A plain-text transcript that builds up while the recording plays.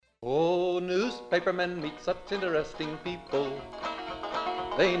Oh, newspapermen meet such interesting people.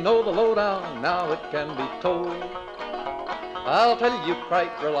 They know the lowdown, now it can be told. I'll tell you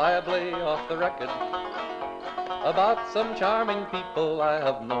quite reliably off the record about some charming people I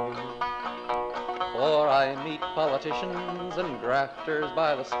have known. For I meet politicians and grafters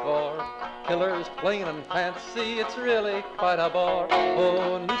by the score, killers plain and fancy, it's really quite a bore.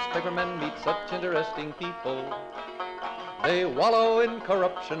 Oh, newspapermen meet such interesting people. They wallow in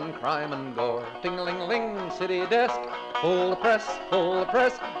corruption, crime and gore. Ting-a-ling-ling, city desk, full the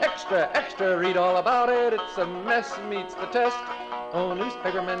press, extra, extra, read all about it, it's a mess, meets the test. Oh,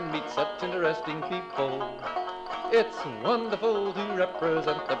 newspapermen meet such interesting people. It's wonderful to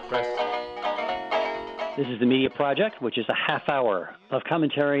represent the press. This is the Media Project, which is a half hour of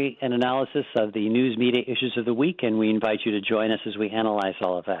commentary and analysis of the news media issues of the week, and we invite you to join us as we analyze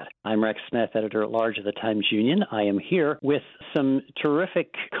all of that. I'm Rex Smith, editor-at-large of the Times-Union. I am here with some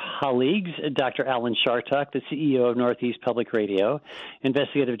terrific colleagues, Dr. Alan Chartock, the CEO of Northeast Public Radio,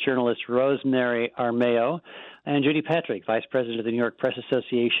 investigative journalist Rosemary Armao, and Judy Patrick, Vice President of the New York Press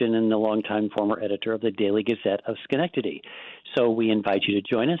Association and the longtime former editor of the Daily Gazette of Schenectady. So we invite you to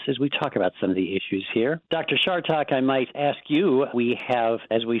join us as we talk about some of the issues here. Dr. Chartock, I might ask you, we have,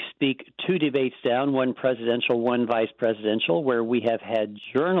 as we speak, two debates down, one presidential, one vice presidential, where we have had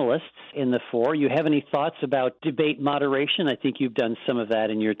journalists in the fore. You have any thoughts about debate moderation? I think you've done some of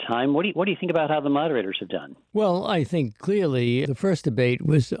that in your time. What do you think about how the moderators have done? Well, I think clearly the first debate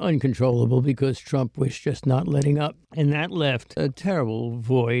was uncontrollable because Trump was just not letting up. And that left a terrible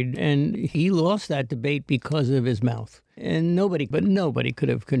void. And he lost that debate because of his mouth. And nobody could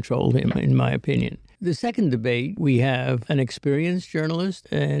have controlled him, in my opinion. The second debate, we have an experienced journalist,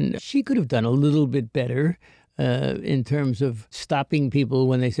 and she could have done a little bit better in terms of stopping people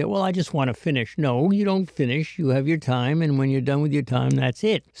when they say, well, I just want to finish. No, you don't finish. You have your time, and when you're done with your time, that's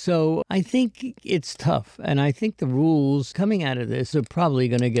it. So I think it's tough, and I think the rules coming out of this are probably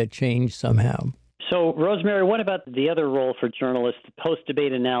going to get changed somehow. So, Rosemary, what about the other role for journalists,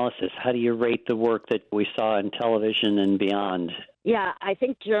 post-debate analysis? How do you rate the work that we saw in television and beyond? Yeah, I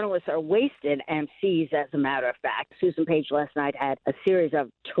think journalists are wasted MCs, as a matter of fact. Susan Page last night had a series of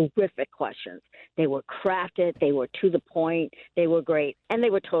terrific questions. They were crafted, they were to the point, they were great, and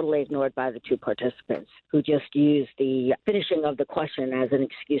they were totally ignored by the two participants who just used the finishing of the question as an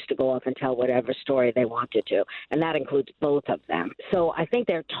excuse to go off and tell whatever story they wanted to, and that includes both of them. So I think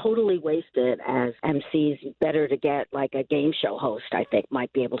they're totally wasted as MCs. Better to get like a game show host, I think,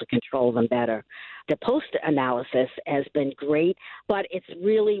 might be able to control them better. The post-analysis has been great, but it's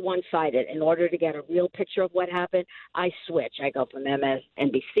really one-sided. In order to get a real picture of what happened, I switch. I go from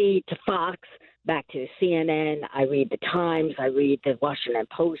MSNBC to Fox, back to CNN. I read the Times. I read the Washington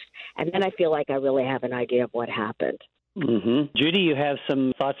Post. And then I feel like I really have an idea of what happened. Mm-hmm. Judy, you have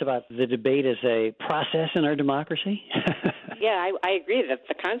some thoughts about the debate as a process in our democracy? Yeah, I agree that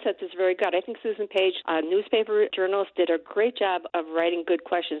the concept is very good. I think Susan Page, a newspaper journalist, did a great job of writing good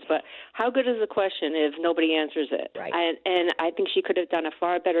questions. But how good is a question if nobody answers it? Right. And I think she could have done a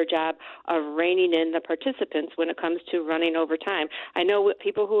far better job of reining in the participants when it comes to running over time. I know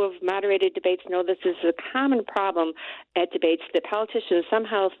people who have moderated debates know this is a common problem at debates, that politicians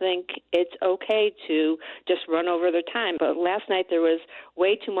somehow think it's okay to just run over their time. But last night there was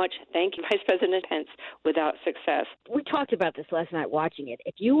way too much, thank you, Vice President Pence, without success. We talked about this last night watching it.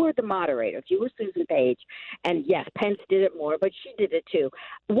 If you were the moderator, if you were Susan Page, and yes, Pence did it more, but she did it too,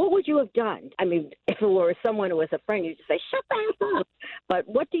 what would you have done? I mean, if it were someone who was a friend, you'd just say, shut the hell up. But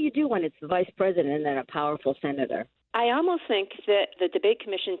what do you do when it's the vice president and then a powerful senator? I almost think that the debate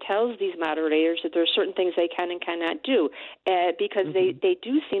commission tells these moderators that there are certain things they can and cannot do because they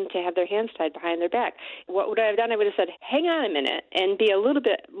do seem to have their hands tied behind their back. What would I have done? I would have said, hang on a minute, and be a little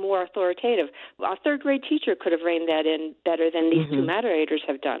bit more authoritative. A third-grade teacher could have reined that in better than these two moderators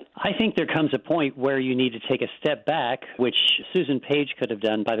have done. I think there comes a point where you need to take a step back, which Susan Page could have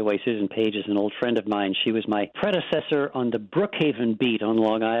done. By the way, Susan Page is an old friend of mine. She was my predecessor on the Brookhaven beat on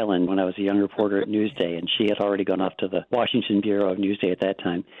Long Island when I was a young reporter at Newsday, and she had already gone off to the Washington Bureau of Newsday at that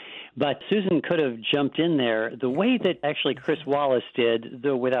time. But Susan could have jumped in there the way that actually Chris Wallace did,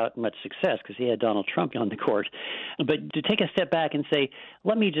 though without much success because he had Donald Trump on the court. But to take a step back and say,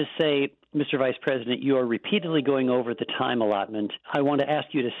 let me just say, Mr. Vice President, you are repeatedly going over the time allotment. I want to ask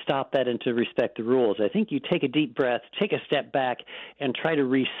you to stop that and to respect the rules. I think you take a deep breath, take a step back, and try to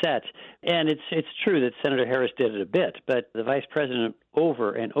reset. And it's true that Senator Harris did it a bit, but the Vice President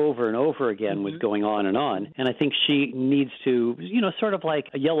over and over and over again was going on. And I think she needs to, sort of like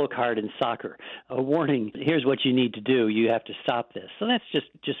a yellow card in soccer, a warning, here's what you need to do. You have to stop this. So that's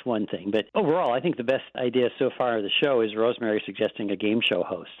just one thing. But overall, I think the best idea so far of the show is Rosemary suggesting a game show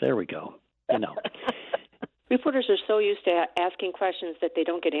host. There we go. Reporters are so used to asking questions that they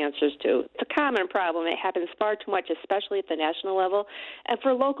don't get answers to. It's a common problem. It happens far too much, especially at the national level. And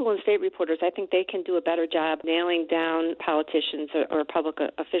for local and state reporters, I think they can do a better job nailing down politicians or public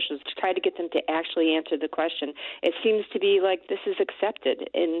officials to try to get them to actually answer the question. It seems to be like this is accepted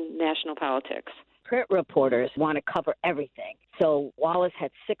in national politics. Print reporters want to cover everything. So Wallace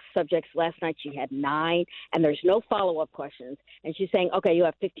had 6 subjects. Last night she had 9, and there's no follow-up questions. And she's saying, okay, you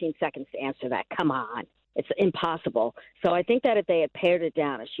have 15 seconds to answer that. Come on. It's impossible. So I think that if they had pared it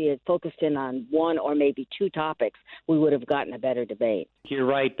down, if she had focused in on 1 or maybe 2 topics, we would have gotten a better debate. You're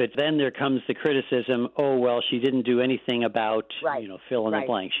right, but then there comes the criticism, oh, well, she didn't do anything about, fill in the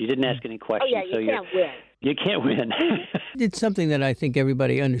blank. She didn't ask any questions. Oh, yeah, you can't win. You can't win. It's something that I think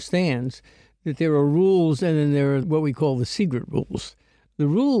everybody understands, that there are rules and then there are what we call the secret rules. The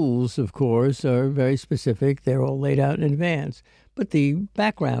rules, of course, are very specific. They're all laid out in advance. But the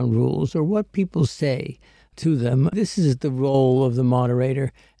background rules are what people say to them. This is the role of the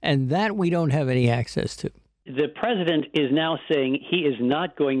moderator, and that we don't have any access to. The president is now saying he is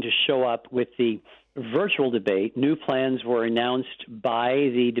not going to show up with the virtual debate. New plans were announced by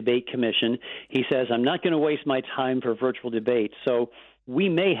the debate commission. He says, I'm not going to waste my time for virtual debate. So we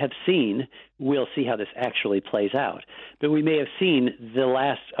may have seen, we'll see how this actually plays out, but we may have seen the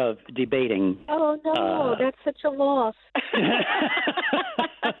last of debating. Oh, no, that's such a loss.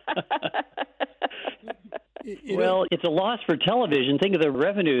 Well, it's a loss for television. Think of the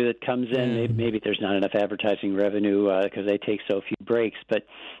revenue that comes in. Maybe there's not enough advertising revenue because they take so few breaks, but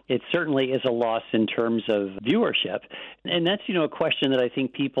it certainly is a loss in terms of viewership. And that's, a question that I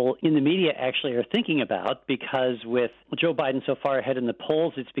think people in the media actually are thinking about, because with Joe Biden so far ahead in the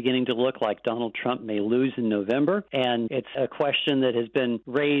polls, it's beginning to look like Donald Trump may lose in November. And it's a question that has been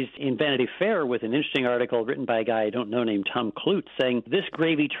raised in Vanity Fair with an interesting article written by a guy I don't know named Tom Klutz saying, this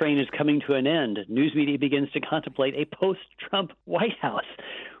gravy train is coming to an end. News media begins to contemplate a post-Trump White House.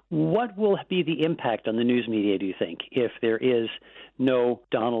 What will be the impact on the news media, do you think, if there is no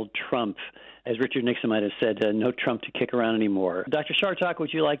Donald Trump? As Richard Nixon might have said, no Trump to kick around anymore. Dr. Chartock,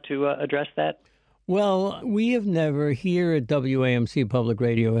 would you like to address that? Well, we have never, here at WAMC Public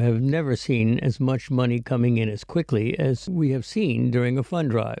Radio, have never seen as much money coming in as quickly as we have seen during a fund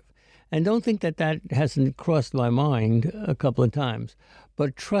drive. And don't think that hasn't crossed my mind a couple of times.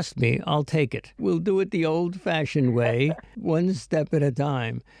 But trust me, I'll take it. We'll do it the old-fashioned way, one step at a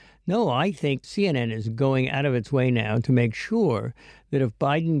time. No, I think CNN is going out of its way now to make sure that if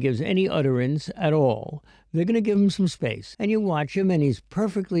Biden gives any utterance at all, they're going to give him some space. And you watch him, and he's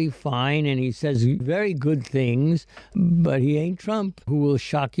perfectly fine, and he says very good things, but he ain't Trump, who will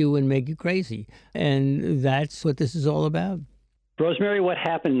shock you and make you crazy. And that's what this is all about. Rosemary, what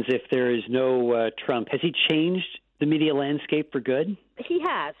happens if there is no Trump? Has he changed the media landscape for good? He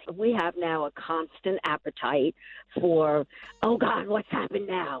has. We have now a constant appetite for, oh, God, what's happened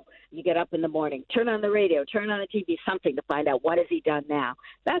now? You get up in the morning, turn on the radio, turn on the TV, something to find out what has he done now.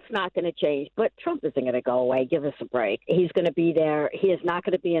 That's not going to change, but Trump isn't going to go away. Give us a break. He's going to be there. He is not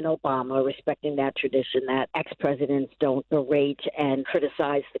going to be an Obama, respecting that tradition that ex-presidents don't berate and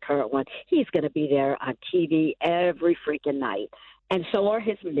criticize the current one. He's going to be there on TV every freaking night. And so are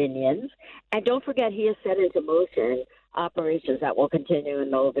his minions. And don't forget, he has set into motion operations that will continue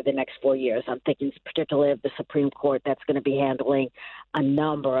over the next 4 years. I'm thinking particularly of the Supreme Court that's going to be handling a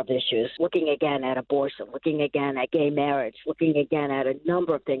number of issues, looking again at abortion, looking again at gay marriage, looking again at a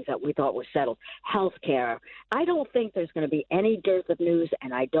number of things that we thought were settled, health care. I don't think there's going to be any dearth of news,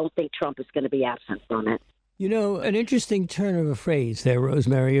 and I don't think Trump is going to be absent from it. You know, an interesting turn of a phrase there,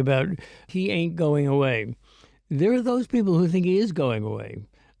 Rosemary, about he ain't going away. There are those people who think he is going away,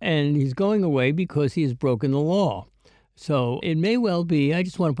 and he's going away because he has broken the law. So it may well be, I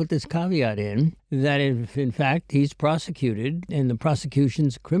just want to put this caveat in, that if in fact he's prosecuted and the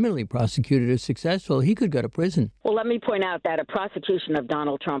prosecution's criminally prosecuted is successful, he could go to prison. Well, let me point out that a prosecution of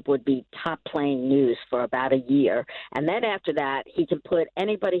Donald Trump would be top-playing news for about a year. And then after that, he can put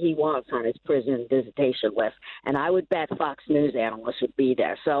anybody he wants on his prison visitation list. And I would bet Fox News analysts would be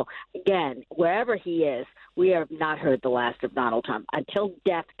there. So, again, wherever he is, we have not heard the last of Donald Trump. Until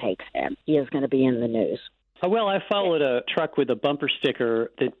death takes him, he is going to be in the news. Well, I followed a truck with a bumper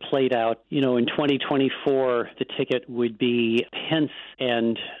sticker that played out, in 2024, the ticket would be Pence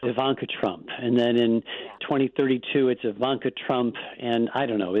and Ivanka Trump. And then in 2032, it's Ivanka Trump. And I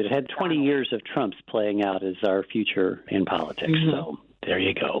don't know, it had 20 years of Trumps playing out as our future in politics. Mm-hmm. So there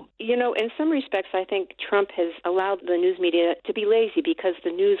you go. In some respects, I think Trump has allowed the news media to be lazy because the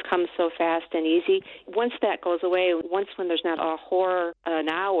news comes so fast and easy. Once that goes away, when there's not a horror an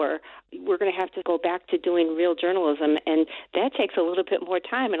hour, we're going to have to go back to doing real journalism, and that takes a little bit more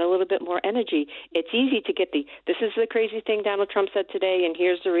time and a little bit more energy. It's easy to get this is the crazy thing Donald Trump said today, and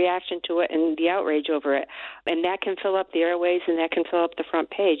here's the reaction to it and the outrage over it. And that can fill up the airways and that can fill up the front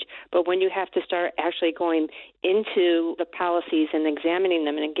page. But when you have to start actually going into the policies and examining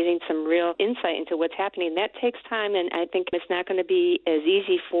them and getting some real insight into what's happening, that takes time, and I think it's not going to be as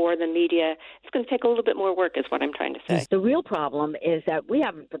easy for the media. It's going to take a little bit more work is what I'm trying to say. The real problem is that we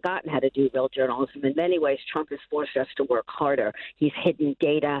haven't forgotten how to do real journalism. In many ways, Trump has forced us to work harder. He's hidden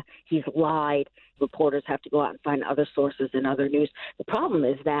data. He's lied. Reporters have to go out and find other sources and other news. The problem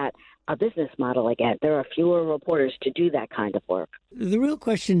is that our business model, again, there are fewer reporters to do that kind of work. The real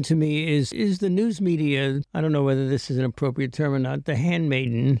question to me is the news media, I don't know whether this is an appropriate term or not, the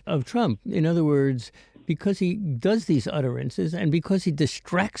handmaiden of Trump? In other words, because he does these utterances and because he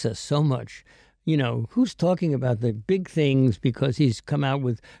distracts us so much, who's talking about the big things because he's come out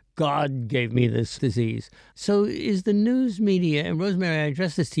with God gave me this disease. So is the news media, and Rosemary, I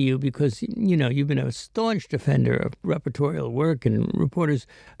address this to you because, you've been a staunch defender of reportorial work and reporters.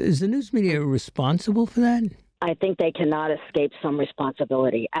 Is the news media responsible for that? I think they cannot escape some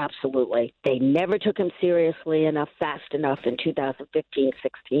responsibility. Absolutely. They never took him seriously enough, fast enough in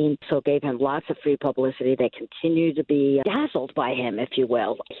 2015-16, so gave him lots of free publicity. They continue to be dazzled by him, if you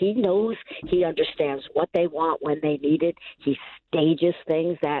will. He knows, he understands what they want when they need it. He stages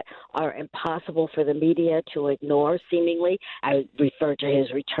things that are impossible for the media to ignore, seemingly. I referred to his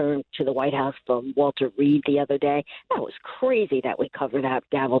return to the White House from Walter Reed the other day. That was crazy that we covered that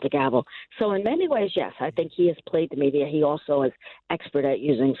gavel to gavel. So in many ways, yes, I think he has played the media. He also is expert at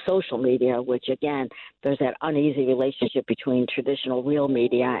using social media, which, again, there's that uneasy relationship between traditional real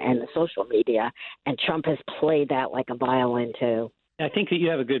media and the social media, and Trump has played that like a violin, too. I think that you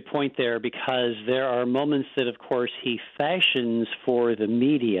have a good point there because there are moments that, of course, he fashions for the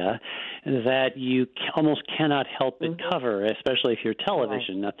media that you almost cannot help but cover, especially if you're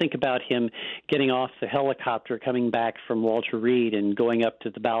television. Right. Now, think about him getting off the helicopter, coming back from Walter Reed and going up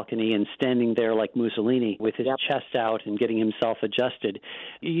to the balcony and standing there like Mussolini with his chest out and getting himself adjusted.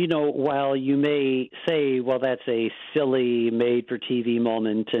 While you may say, well, that's a silly made-for-TV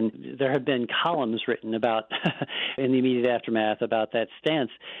moment, and there have been columns written about in the immediate aftermath about that stance.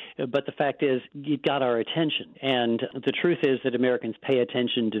 But the fact is, it got our attention. And the truth is that Americans pay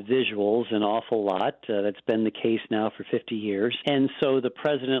attention to visuals an awful lot. That's been the case now for 50 years. And so the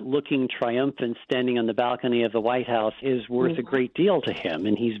president looking triumphant standing on the balcony of the White House is worth a great deal to him,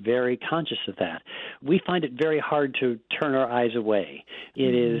 and he's very conscious of that. We find it very hard to turn our eyes away.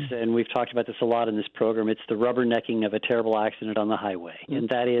 It is, and we've talked about this a lot in this program, it's the rubbernecking of a terrible accident on the highway. And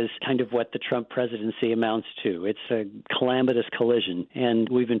that is kind of what the Trump presidency amounts to. It's a calamitous collision. And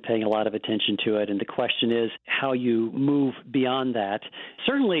we've been paying a lot of attention to it. And the question is how you move beyond that.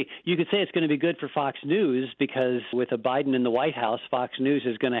 Certainly, you could say it's going to be good for Fox News because with a Biden in the White House, Fox News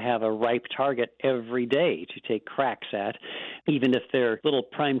is going to have a ripe target every day to take cracks at, even if they're little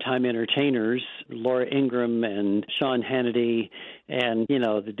primetime entertainers, Laura Ingraham and Sean Hannity and,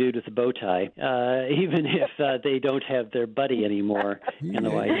 the dude with the bow tie, even if they don't have their buddy anymore in the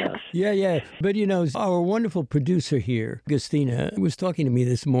White House. Yeah. But, our wonderful producer here, Christina, was talking to me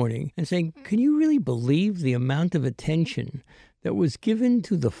this morning and saying, can you really believe the amount of attention that was given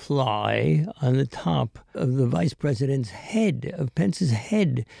to the fly on the top of the vice president's head, of Pence's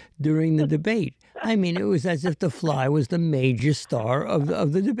head, during the debate? I mean, it was as if the fly was the major star of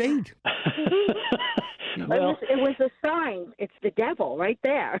the debate. Well, it was a sign. It's the devil right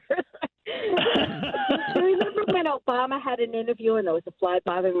there. Do you remember when Obama had an interview and there was a fly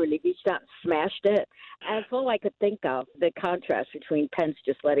bothering when he reached out and smashed it? That's all I could think of, the contrast between Pence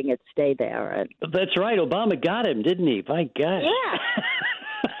just letting it stay there. And that's right. Obama got him, didn't he? By God. Yeah.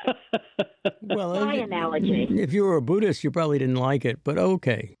 Well, my analogy. If you were a Buddhist, you probably didn't like it, but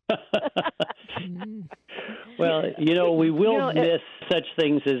okay. Well, we will miss such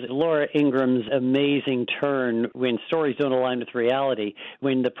things as Laura Ingram's amazing turn when stories don't align with reality.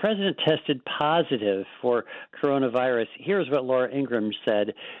 When the president tested positive for coronavirus, here's what Laura Ingram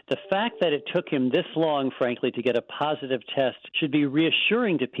said. The fact that it took him this long, frankly, to get a positive test should be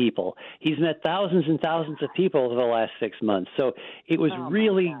reassuring to people. He's met thousands and thousands of people over the last 6 months. So it was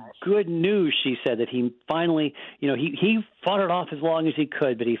really good news, she said, that he finally, he fought it off as long as he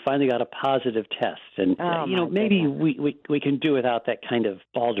could, but he finally got a positive test. And, maybe we can do without that kind of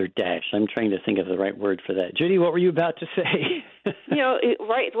balderdash. I'm trying to think of the right word for that. Judy, what were you about to say?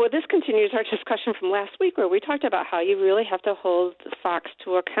 Right. Well, this continues our discussion from last week where we talked about how you really have to hold Fox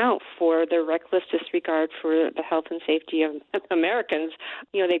to account for their reckless disregard for the health and safety of Americans.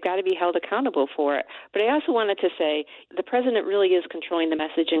 They've got to be held accountable for it. But I also wanted to say the president really is controlling the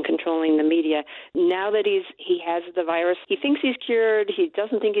message and controlling the media. Now that he has the virus, he thinks he's cured, he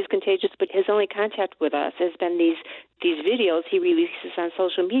doesn't think he's contagious, but his only contact with us has been these videos he releases on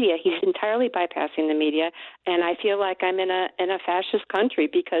social media. He's entirely bypassing the media, and I feel like I'm in a fascist country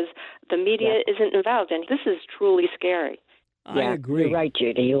because the media isn't involved, and this is truly scary. I agree. You're right,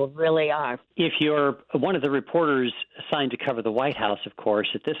 Judy. You really are. If you're one of the reporters assigned to cover the White House, of course,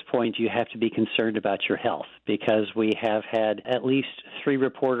 at this point you have to be concerned about your health because we have had at least 3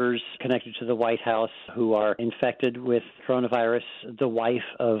 reporters connected to the White House who are infected with coronavirus. The wife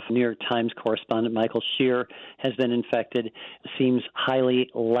of New York Times correspondent Michael Shear has been infected. Seems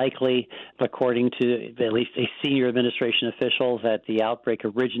highly likely, according to at least a senior administration official, that the outbreak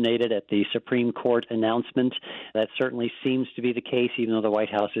originated at the Supreme Court announcement. That certainly seems to be the case, even though the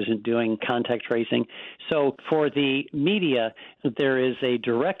White House isn't doing contact tracing. So for the media, there is a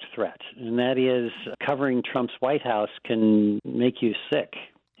direct threat, and that is covering Trump's White House can make you sick.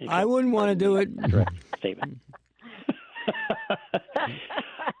 I wouldn't want to do it. Direct statement.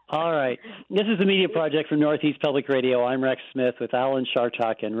 All right. This is the Media Project from Northeast Public Radio. I'm Rex Smith with Alan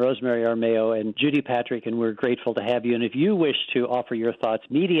Chartock and Rosemary Armao and Judy Patrick, and we're grateful to have you. And if you wish to offer your thoughts,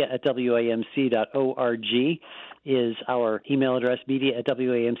 media@wamc.org is our email address,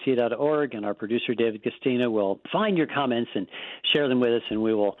 media@wamc.org, and our producer, David Castina, will find your comments and share them with us, and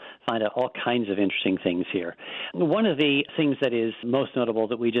we will find out all kinds of interesting things here. One of the things that is most notable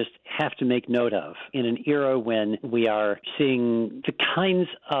that we just have to make note of in an era when we are seeing the kinds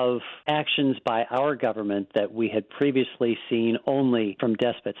of actions by our government that we had previously seen only from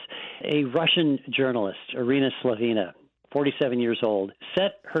despots. A Russian journalist, Irina Slavina, 47 years old,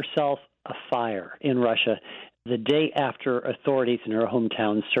 set herself afire in Russia the day after authorities in her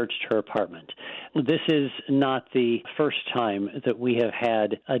hometown searched her apartment. This is not the first time that we have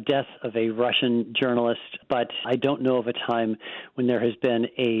had a death of a Russian journalist, but I don't know of a time when there has been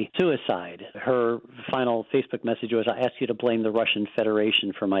a suicide. Her final Facebook message was, "I ask you to blame the Russian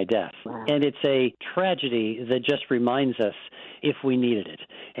Federation for my death." Wow. And it's a tragedy that just reminds us, if we needed it,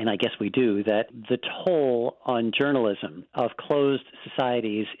 and I guess we do, that the toll on journalism of closed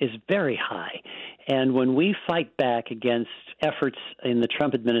societies is very high. And when we fight back against efforts in the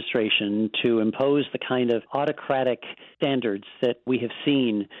Trump administration to impose the kind of autocratic standards that we have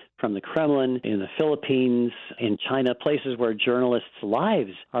seen from the Kremlin, in the Philippines, in China, places where journalists'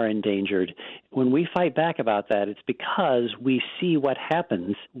 lives are endangered, when we fight back about that, it's because we see what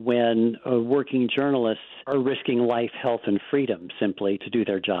happens when working journalists are risking life, health, and freedom simply to do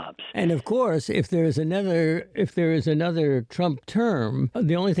their jobs. And of course, if there is another Trump term,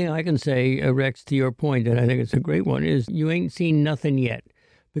 the only thing I can say, Rex, to your point, and I think it's a great one, is you ain't seen nothing yet.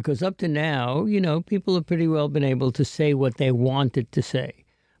 Because up to now, people have pretty well been able to say what they wanted to say.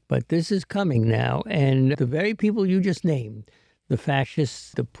 But this is coming now, and the very people you just named, the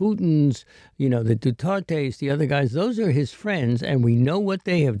fascists, the Putins, the Dutertes, the other guys, those are his friends, and we know what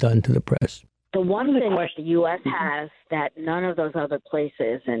they have done to the press. The one thing that the U.S. has that none of those other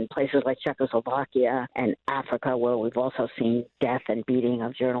places, and places like Czechoslovakia and Africa, where we've also seen death and beating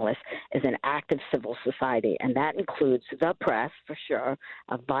of journalists, is an active civil society. And that includes the press, for sure,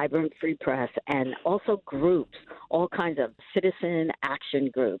 a vibrant free press, and also groups, all kinds of citizen action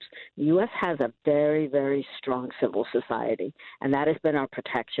groups. The U.S. has a very, very strong civil society, and that has been our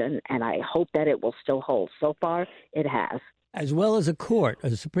protection, and I hope that it will still hold. So far, it has. As well as a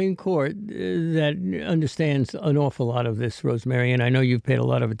Supreme Court that understands an awful lot of this, Rosemary, and I know you've paid a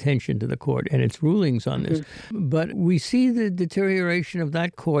lot of attention to the court and its rulings on this. Mm-hmm. But we see the deterioration of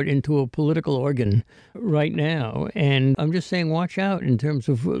that court into a political organ right now, and I'm just saying watch out in terms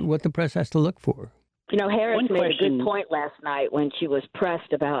of what the press has to look for. You know, Harris One made question, a good point last night when she was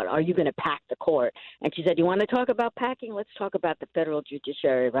pressed about, are you going to pack the court? And she said, you want to talk about packing? Let's talk about the federal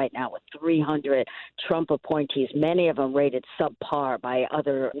judiciary right now with 300 Trump appointees, many of them rated subpar by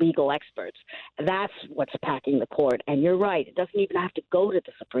other legal experts. That's what's packing the court. And you're right. It doesn't even have to go to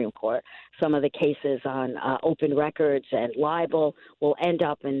the Supreme Court. Some of the cases on open records and libel will end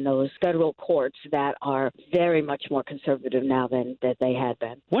up in those federal courts that are very much more conservative now than that they had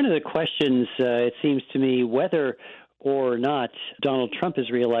been. one of the questions, it seems to me, whether or not Donald Trump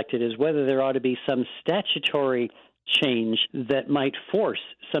is reelected, is whether there ought to be some statutory change that might force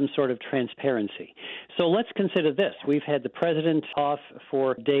some sort of transparency. So let's consider this. We've had the president off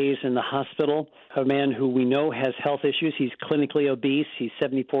for days in the hospital, a man who we know has health issues. He's clinically obese. He's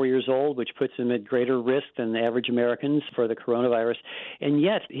 74 years old, which puts him at greater risk than the average Americans for the coronavirus. And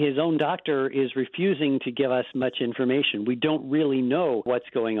yet his own doctor is refusing to give us much information. We don't really know what's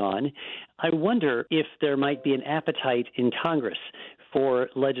going on. I wonder if there might be an appetite in Congress for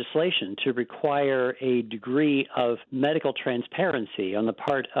legislation to require a degree of medical transparency on the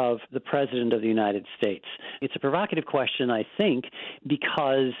part of the President of the United States. It's a provocative question, I think,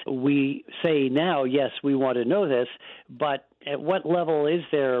 because we say now, yes, we want to know this, but at what level is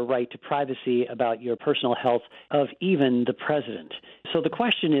there a right to privacy about your personal health of even the president? So the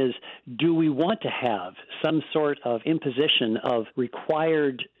question is, do we want to have some sort of imposition of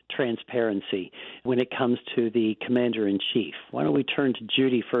required transparency when it comes to the commander-in-chief? Why don't we turn to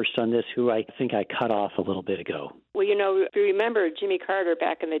Judy first on this, who I think I cut off a little bit ago. Well, you know, if you remember Jimmy Carter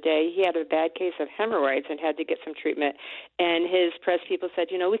back in the day, he had a bad case of hemorrhoids and had to get some treatment. And his press people said,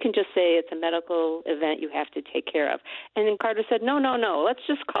 you know, we can just say it's a medical event you have to take care of. And then Carter said, no, let's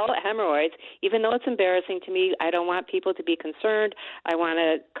just call it hemorrhoids. Even though it's embarrassing to me, I don't want people to be concerned. I want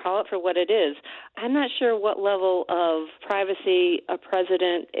to call it for what it is. I'm not sure what level of privacy a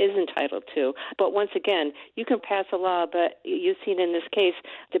president is entitled to. But once again, you can pass a law, but you've seen in this case,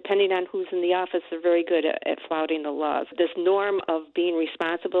 depending on who's in the office, they're very good at flouting the laws. This norm of being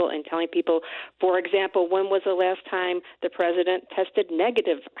responsible and telling people, for example, when was the last time the president tested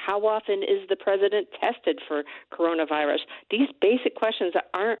negative? How often is the president tested for coronavirus? These basic questions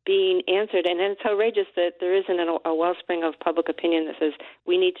aren't being answered, and it's outrageous that there isn't a wellspring of public opinion that says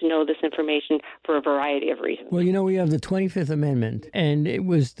we need to know this information for a variety of reasons. Well, you know, we have the 25th Amendment, and it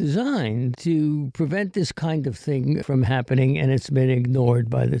was designed to prevent this kind of thing from happening, and it's been ignored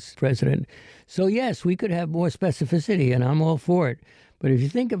by this president. So, yes, we could have more specificity, and I'm all for it. But if you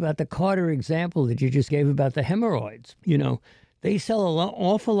think about the Carter example that you just gave about the hemorrhoids, you know, they sell an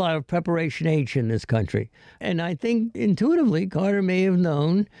awful lot of Preparation H in this country. And I think intuitively Carter may have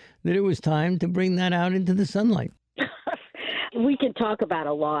known that it was time to bring that out into the sunlight. We can talk about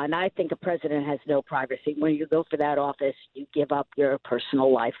a law, and I think a president has no privacy. When you go for that office, you give up your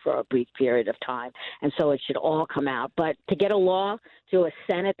personal life for a brief period of time, and so it should all come out. But to get a law to a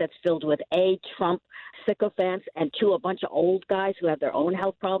Senate that's filled with A, Trump sycophants, and two, a bunch of old guys who have their own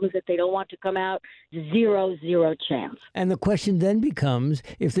health problems that they don't want to come out, zero chance. And the question then becomes,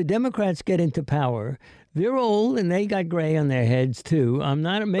 if the Democrats get into power, they're old and they got gray on their heads, too. I'm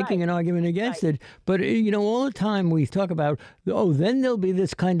not making an argument against it. But, you know, all the time we talk about, then there'll be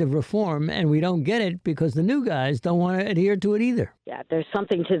this kind of reform, and we don't get it because the new guys don't want to adhere to it either. Yeah, there's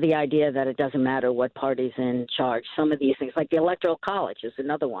something to the idea that it doesn't matter what party's in charge. Some of these things, like the Electoral College is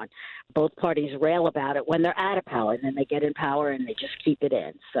another one. Both parties rail about it when they're out of power, and then they get in power and they just keep it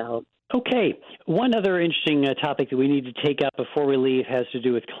in. So. Okay. One other interesting topic that we need to take up before we leave has to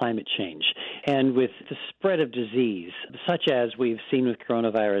do with climate change and with the spread of disease, such as we've seen with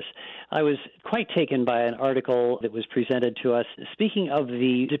coronavirus. I was quite taken by an article that was presented to us speaking of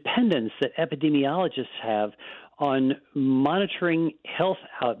the dependence that epidemiologists have on monitoring health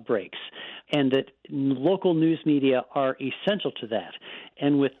outbreaks, and that local news media are essential to that.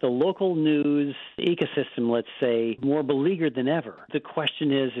 And with the local news ecosystem, let's say, more beleaguered than ever, the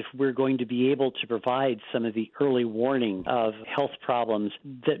question is if we're going to be able to provide some of the early warning of health problems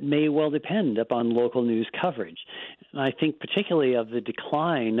that may well depend upon local news coverage. And I think particularly of the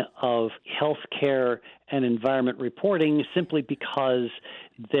decline of health care and environment reporting simply because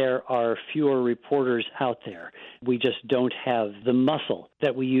there are fewer reporters out there. We just don't have the muscle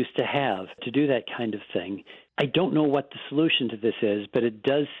that we used to have to do that kind of thing. I don't know what the solution to this is, but it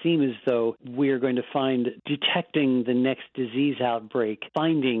does seem as though we're going to find detecting the next disease outbreak,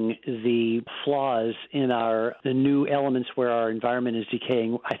 finding the flaws in the new elements where our environment is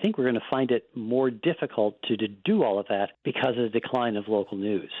decaying. I think we're going to find it more difficult to do all of that because of the decline of local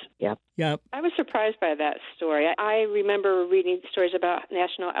news. Yep. I was surprised by that story. I remember reading stories about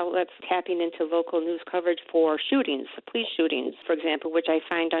national outlets tapping into local news coverage for shootings, police shootings, for example, which I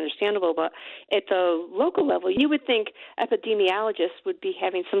find understandable. But at the local level, you would think epidemiologists would be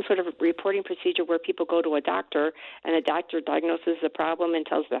having some sort of reporting procedure where people go to a doctor and the doctor diagnoses the problem and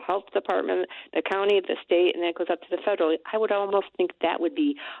tells the health department, the county, the state, and then it goes up to the federal. I would almost think that would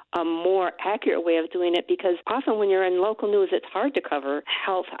be a more accurate way of doing it, because often when you're in local news, it's hard to cover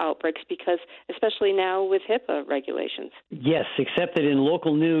health outbreaks, because especially now with HIPAA regulations. Yes, except that in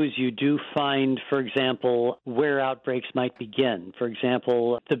local news you do find, for example, where outbreaks might begin. For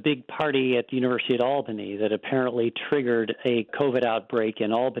example, the big party at the University of Albany that apparently triggered a COVID outbreak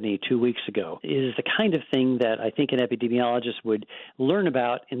in Albany 2 weeks ago is the kind of thing that I think an epidemiologist would learn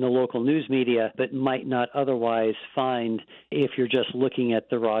about in the local news media, but might not otherwise find if you're just looking at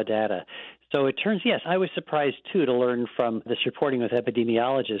the raw data. So it turns, yes, I was surprised, too, to learn from this reporting with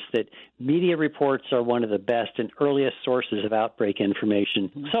epidemiologists that media reports are one of the best and earliest sources of outbreak information.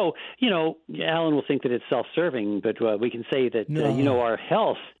 Mm-hmm. So, Alan will think that it's self-serving, but we can say that, our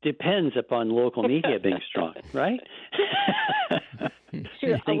health depends upon local media being strong, right?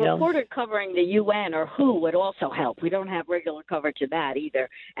 Sure. A reporter covering the UN or WHO would also help. We don't have regular coverage of that either.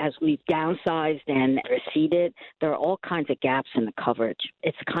 As we've downsized and receded, there are all kinds of gaps in the coverage.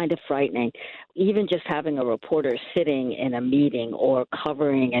 It's kind of frightening. Even just having a reporter sitting in a meeting or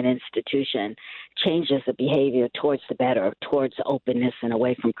covering an institution changes the behavior towards the better, towards openness and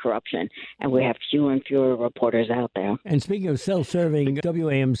away from corruption. And we have fewer and fewer reporters out there. And speaking of self-serving,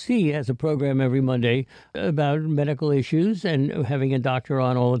 WAMC has a program every Monday about medical issues and having a doctor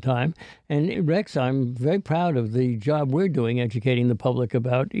on all the time. And Rex, I'm very proud of the job we're doing educating the public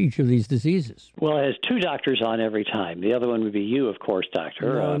about each of these diseases. Well, it has two doctors on every time. The other one would be you, of course,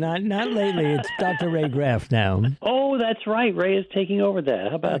 Doctor. No, not lately. It's Dr. Ray Graff now. Oh, that's right. Ray is taking over that.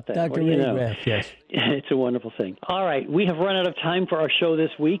 How about that? Dr. Ray Graff, yes. It's a wonderful thing. All right. We have run out of time for our show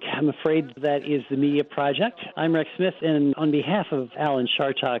this week. I'm afraid that is the Media Project. I'm Rex Smith, and on behalf of Alan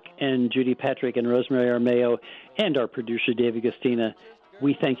Chartock and Judy Patrick and Rosemary Armao and our producer, David Gustina,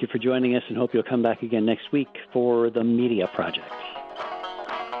 we thank you for joining us and hope you'll come back again next week for the Media Project.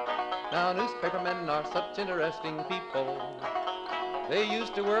 Now, newspapermen are such interesting people. They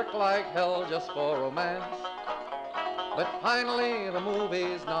used to work like hell just for romance. But finally, the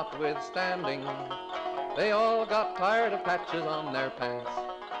movies notwithstanding, they all got tired of patches on their pants.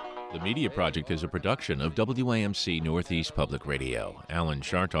 The Media Project is a production of WAMC Northeast Public Radio. Alan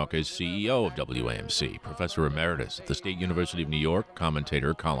Chartock is CEO of WAMC, Professor Emeritus at the State University of New York,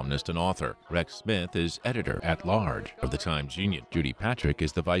 commentator, columnist, and author. Rex Smith is Editor-at-Large of the Times-Union. Judy Patrick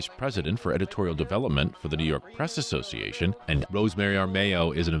is the Vice President for Editorial Development for the New York Press Association. And Rosemary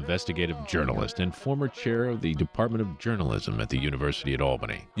Armao is an investigative journalist and former chair of the Department of Journalism at the University at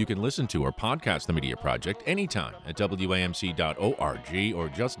Albany. You can listen to or podcast The Media Project anytime at WAMC.org or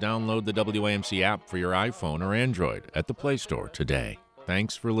just download the WAMC app for your iPhone or Android at the Play Store today.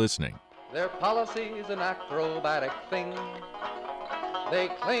 Thanks for listening. Their policy's an acrobatic thing. They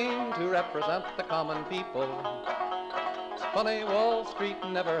claim to represent the common people. It's funny, Wall Street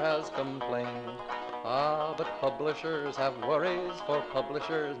never has complained. Ah, but publishers have worries, for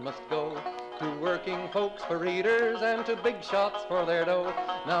publishers must go to working folks for readers and to big shots for their dough.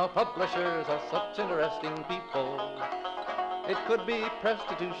 Now publishers are such interesting people. It could be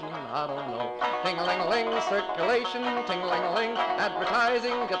prostitution, I don't know. Ting-a-ling-a-ling, circulation, ting-a-ling-a-ling,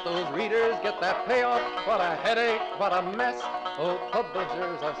 advertising, get those readers, get that payoff. What a headache, what a mess. Oh,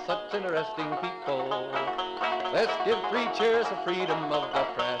 publishers are such interesting people. Let's give 3 cheers for freedom of the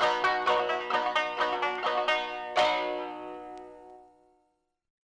press.